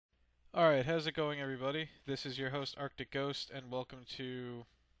Alright, how's it going, everybody? This is your host, Arctic Ghost, and welcome to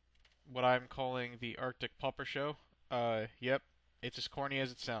what I'm calling the Arctic Pauper Show. Yep, it's as corny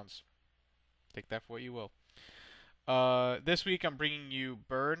as it sounds. Take that for what you will. This week I'm bringing you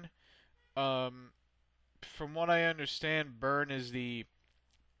Burn. Um, from what I understand, Burn is the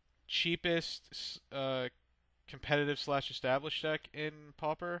cheapest competitive slash established deck in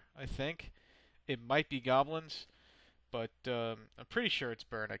Pauper, I think. It might be Goblins, but I'm pretty sure it's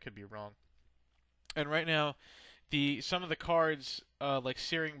Burn. I could be wrong. And right now, the some of the cards like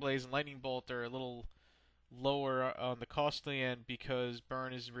Searing Blaze and Lightning Bolt are a little lower on the costly end because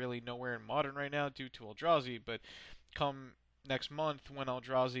Burn is really nowhere in Modern right now due to Eldrazi. But come next month, when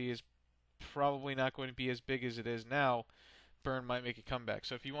Eldrazi is probably not going to be as big as it is now, Burn might make a comeback.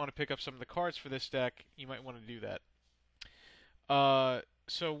 So if you want to pick up some of the cards for this deck, you might want to do that.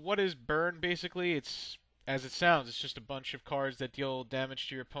 So what is Burn basically? It's as it sounds. It's just a bunch of cards that deal damage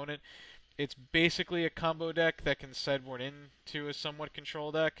to your opponent. It's basically a combo deck that can sideboard into a somewhat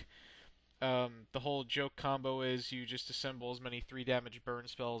control deck. The whole joke combo is you just assemble as many 3 damage burn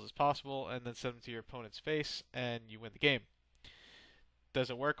spells as possible and then send them to your opponent's face and you win the game. Does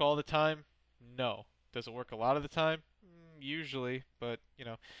it work all the time? No. Does it work a lot of the time? Usually, but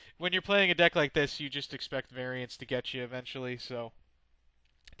when you're playing a deck like this, you just expect variance to get you eventually, so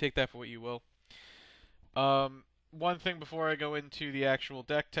take that for what you will. One thing before I go into the actual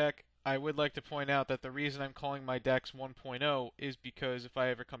deck tech, I would like to point out that the reason I'm calling my decks 1.0 is because if I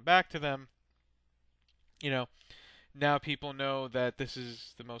ever come back to them, you know, now people know that this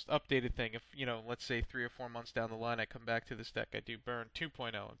is the most updated thing. If, let's say 3 or 4 months down the line I come back to this deck, I do Burn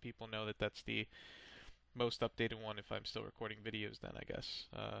 2.0, and people know that that's the most updated one if I'm still recording videos then, I guess.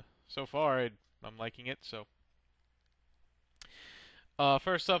 So far, I'm liking it, so.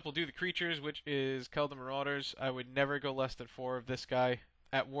 First up, we'll do the creatures, which is Keldon Marauders. I would never go less than 4 of this guy.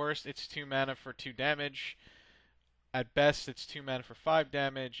 At worst, it's 2 mana for 2 damage. At best, it's 2 mana for 5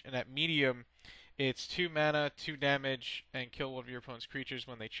 damage. And at medium, it's 2 mana, 2 damage, and kill one of your opponent's creatures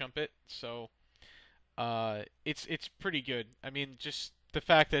when they chump it. So, it's pretty good. I mean, just the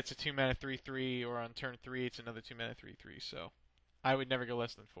fact that it's a 2 mana 3/3, or on turn 3, it's another 2 mana 3/3. So, I would never go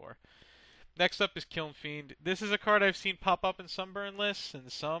less than 4. Next up is Kiln Fiend. This is a card I've seen pop up in some burn lists, and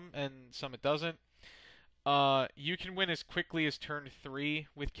some it doesn't. You can win as quickly as turn 3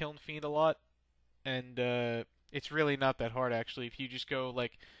 with Kiln Fiend a lot, and it's really not that hard actually. If you just go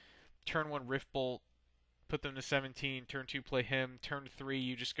like turn 1 Rift Bolt, put them to 17, turn 2 play him, turn 3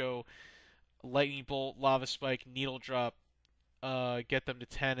 you just go Lightning Bolt, Lava Spike, Needle Drop, get them to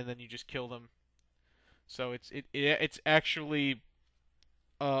 10, and then you just kill them. So it's actually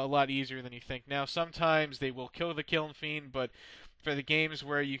a lot easier than you think. Now, sometimes they will kill the Kiln Fiend, but for the games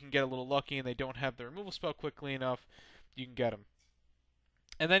where you can get a little lucky and they don't have the removal spell quickly enough, you can get them.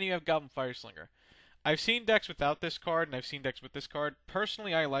 And then you have Goblin Fireslinger. I've seen decks without this card, and I've seen decks with this card.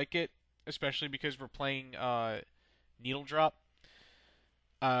 Personally, I like it, especially because we're playing Needle Drop.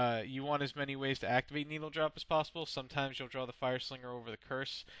 You want as many ways to activate Needle Drop as possible. Sometimes you'll draw the Fireslinger over the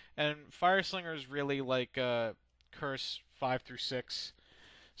Curse, and Fireslinger is really like Curse 5 through 6.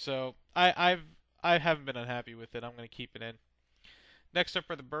 So I haven't been unhappy with it. I'm going to keep it in. Next up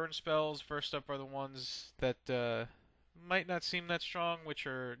are the burn spells. First up are the ones that might not seem that strong, which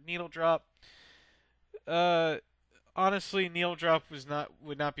are Needle Drop. Uh, Honestly, Needle Drop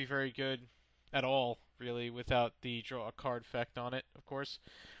would not be very good at all, really, without the draw a card effect on it, of course.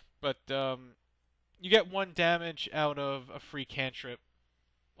 But you get 1 damage out of a free cantrip,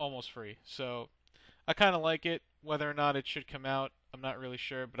 almost free. So I kind of like it. Whether or not it should come out, I'm not really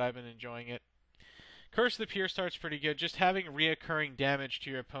sure, but I've been enjoying it. Curse of the Pure start's pretty good. Just having reoccurring damage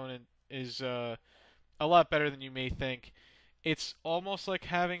to your opponent is a lot better than you may think. It's almost like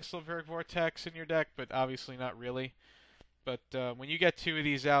having Sylveric Vortex in your deck, but obviously not really. But when you get 2 of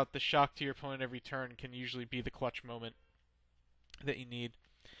these out, the shock to your opponent every turn can usually be the clutch moment that you need.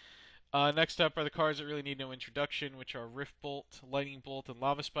 Next up are the cards that really need no introduction, which are Rift Bolt, Lightning Bolt, and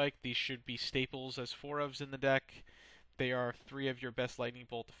Lava Spike. These should be staples as 4 ofs in the deck. They are 3 of your best Lightning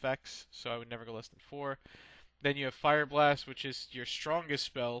Bolt effects, so I would never go less than 4. Then you have Fire Blast, which is your strongest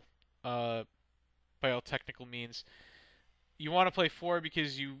spell, by all technical means. You want to play 4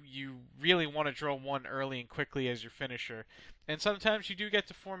 because you really want to draw 1 early and quickly as your finisher. And sometimes you do get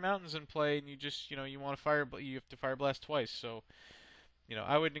to 4 mountains in play, and you just, you want to you have to Fire Blast twice, so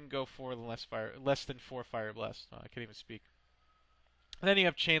I wouldn't go for less than 4 Fire Blasts. I can't even speak. And then you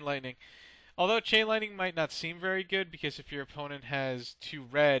have Chain Lightning. Although Chain Lightning might not seem very good because if your opponent has 2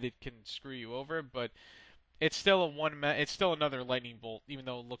 red, it can screw you over, but it's still it's still another Lightning Bolt, even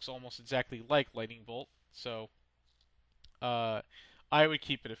though it looks almost exactly like Lightning Bolt. So, uh, I would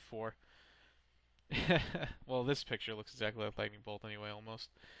keep it at 4. Well, this picture looks exactly like Lightning Bolt anyway, almost.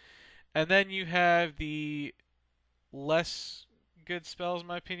 And then you have the less good spells, in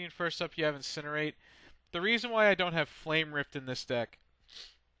my opinion. First up, you have Incinerate. The reason why I don't have Flame Rift in this deck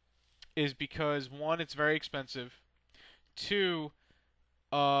is because, one, it's very expensive. Two,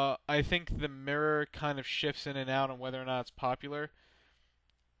 I think the mirror kind of shifts in and out on whether or not it's popular.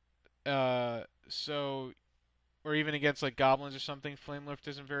 So, or even against like goblins or something, Flame Lift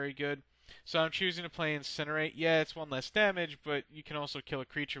isn't very good. So I'm choosing to play Incinerate. Yeah, it's 1 less damage, but you can also kill a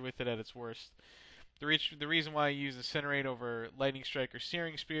creature with it at its worst. The reason why I use Incinerate over Lightning Strike or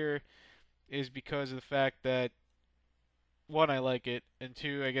Searing Spear is because of the fact that, one, I like it, and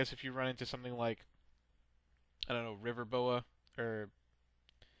two, I guess if you run into something like, I don't know, River Boa, or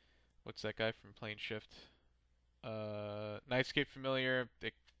what's that guy from Plane Shift? Nightscape Familiar, I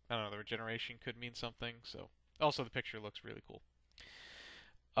don't know, the regeneration could mean something, so. Also, the picture looks really cool.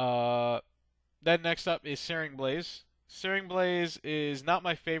 Then next up is Searing Blaze. Searing Blaze is not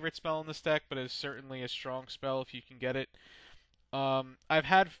my favorite spell in this deck, but is certainly a strong spell if you can get it. I've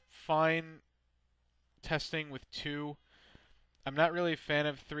had fine testing with 2. I'm not really a fan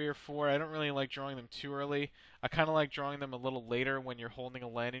of 3 or 4. I don't really like drawing them too early. I kind of like drawing them a little later when you're holding a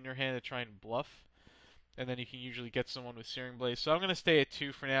land in your hand to try and bluff. And then you can usually get someone with Searing Blaze. So I'm going to stay at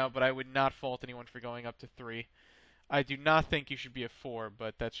 2 for now, but I would not fault anyone for going up to 3. I do not think you should be a 4,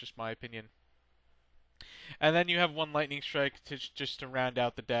 but that's just my opinion. And then you have 1 Lightning Strike just to round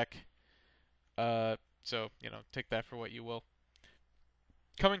out the deck. So, take that for what you will.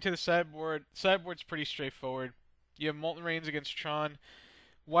 Coming to the sideboard, sideboard's pretty straightforward. You have Molten Rains against Tron.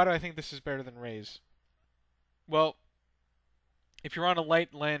 Why do I think this is better than Raze? Well, if you're on a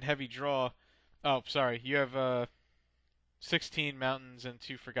light land heavy draw, you have 16 mountains and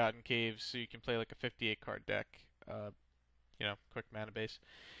 2 Forgotten Caves, so you can play like a 58 card deck. Quick mana base.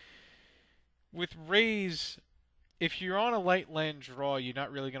 With Raze, if you're on a light land draw, you're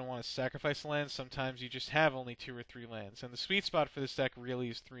not really going to want to sacrifice lands. Sometimes you just have only 2 or 3 lands, and the sweet spot for this deck really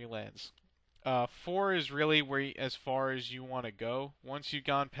is 3 lands. 4 is really as far as you want to go. Once you've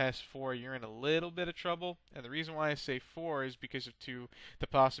gone past 4, you're in a little bit of trouble. And the reason why I say 4 is because of the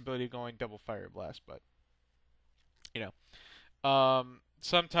possibility of going double Fire Blast. But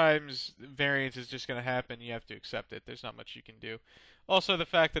sometimes variance is just going to happen. You have to accept it. There's not much you can do. Also, the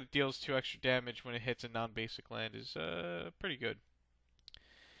fact that it deals 2 extra damage when it hits a non-basic land is pretty good.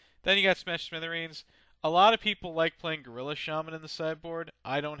 Then you got Smash Smithereens. A lot of people like playing Gorilla Shaman in the sideboard.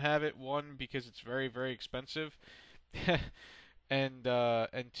 I don't have it, 1, because it's very, very expensive, and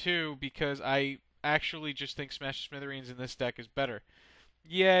 2, because I actually just think Smash Smithereens in this deck is better.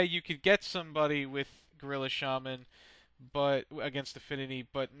 Yeah, you could get somebody with Gorilla Shaman, but against Affinity,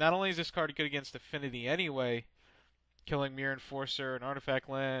 but not only is this card good against Affinity anyway, killing Mirror Enforcer, an Artifact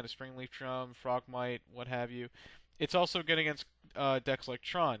Land, a Springleaf Drum, Frogmite, what have you, it's also good against decks like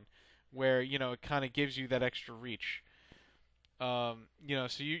Tron, where it kind of gives you that extra reach. So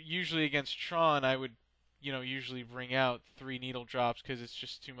usually against Tron, I would usually bring out 3 Needle Drops because it's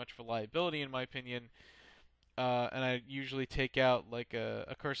just too much of a liability in my opinion. And I usually take out like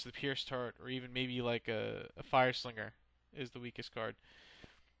a Curse of the Pierced Heart, or even maybe like a Fire Slinger is the weakest card.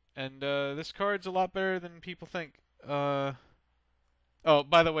 And this card's a lot better than people think. Oh,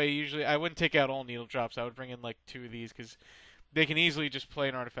 by the way, usually I wouldn't take out all Needle Drops. I would bring in like 2 of these because they can easily just play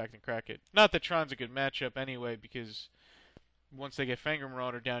an Artifact and crack it. Not that Tron's a good matchup anyway, because once they get Fangor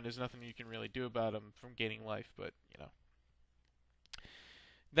Marauder down, there's nothing you can really do about them from gaining life, but,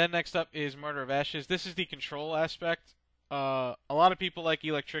 Then next up is Martyr of Ashes. This is the control aspect. A lot of people like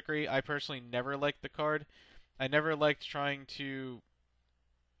Electrickery. I personally never liked the card. I never liked trying to,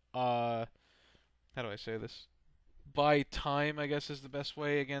 how do I say this? Buy time, I guess, is the best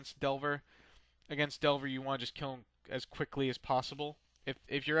way against Delver. Against Delver, you want to just kill him as quickly as possible.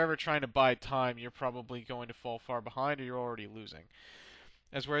 If you're ever trying to buy time, you're probably going to fall far behind or you're already losing.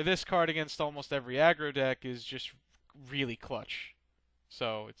 As where this card against almost every aggro deck is just really clutch.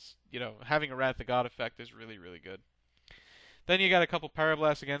 So it's, having a Wrath of God effect is really, really good. Then you got a couple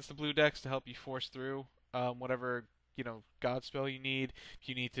Parablasts against the blue decks to help you force through whatever, God spell you need. If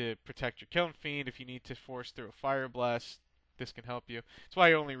you need to protect your Kiln Fiend, if you need to force through a Fire Blast, this can help you. That's why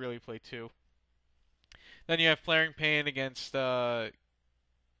I only really play 2. Then you have Flaring Pain against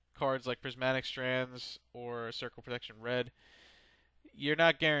cards like Prismatic Strands or Circle Protection Red. You're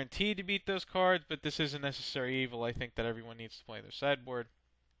not guaranteed to beat those cards, but this is a necessary evil I think that everyone needs to play in their sideboard.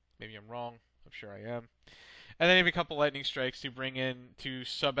 Maybe I'm wrong. I'm sure I am. And then you have a couple Lightning Strikes to bring in to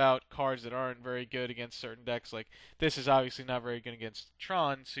sub out cards that aren't very good against certain decks. Like, this is obviously not very good against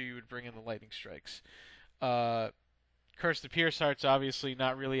Tron, so you would bring in the Lightning Strikes. Curse the Pierce Heart's obviously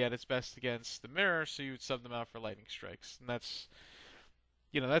not really at its best against the mirror, so you would sub them out for lightning strikes, and that's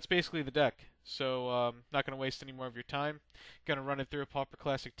basically the deck. So not going to waste any more of your time. Going to run it through a Pauper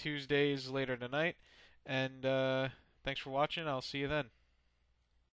Classic Tuesdays later tonight, and thanks for watching. I'll see you then.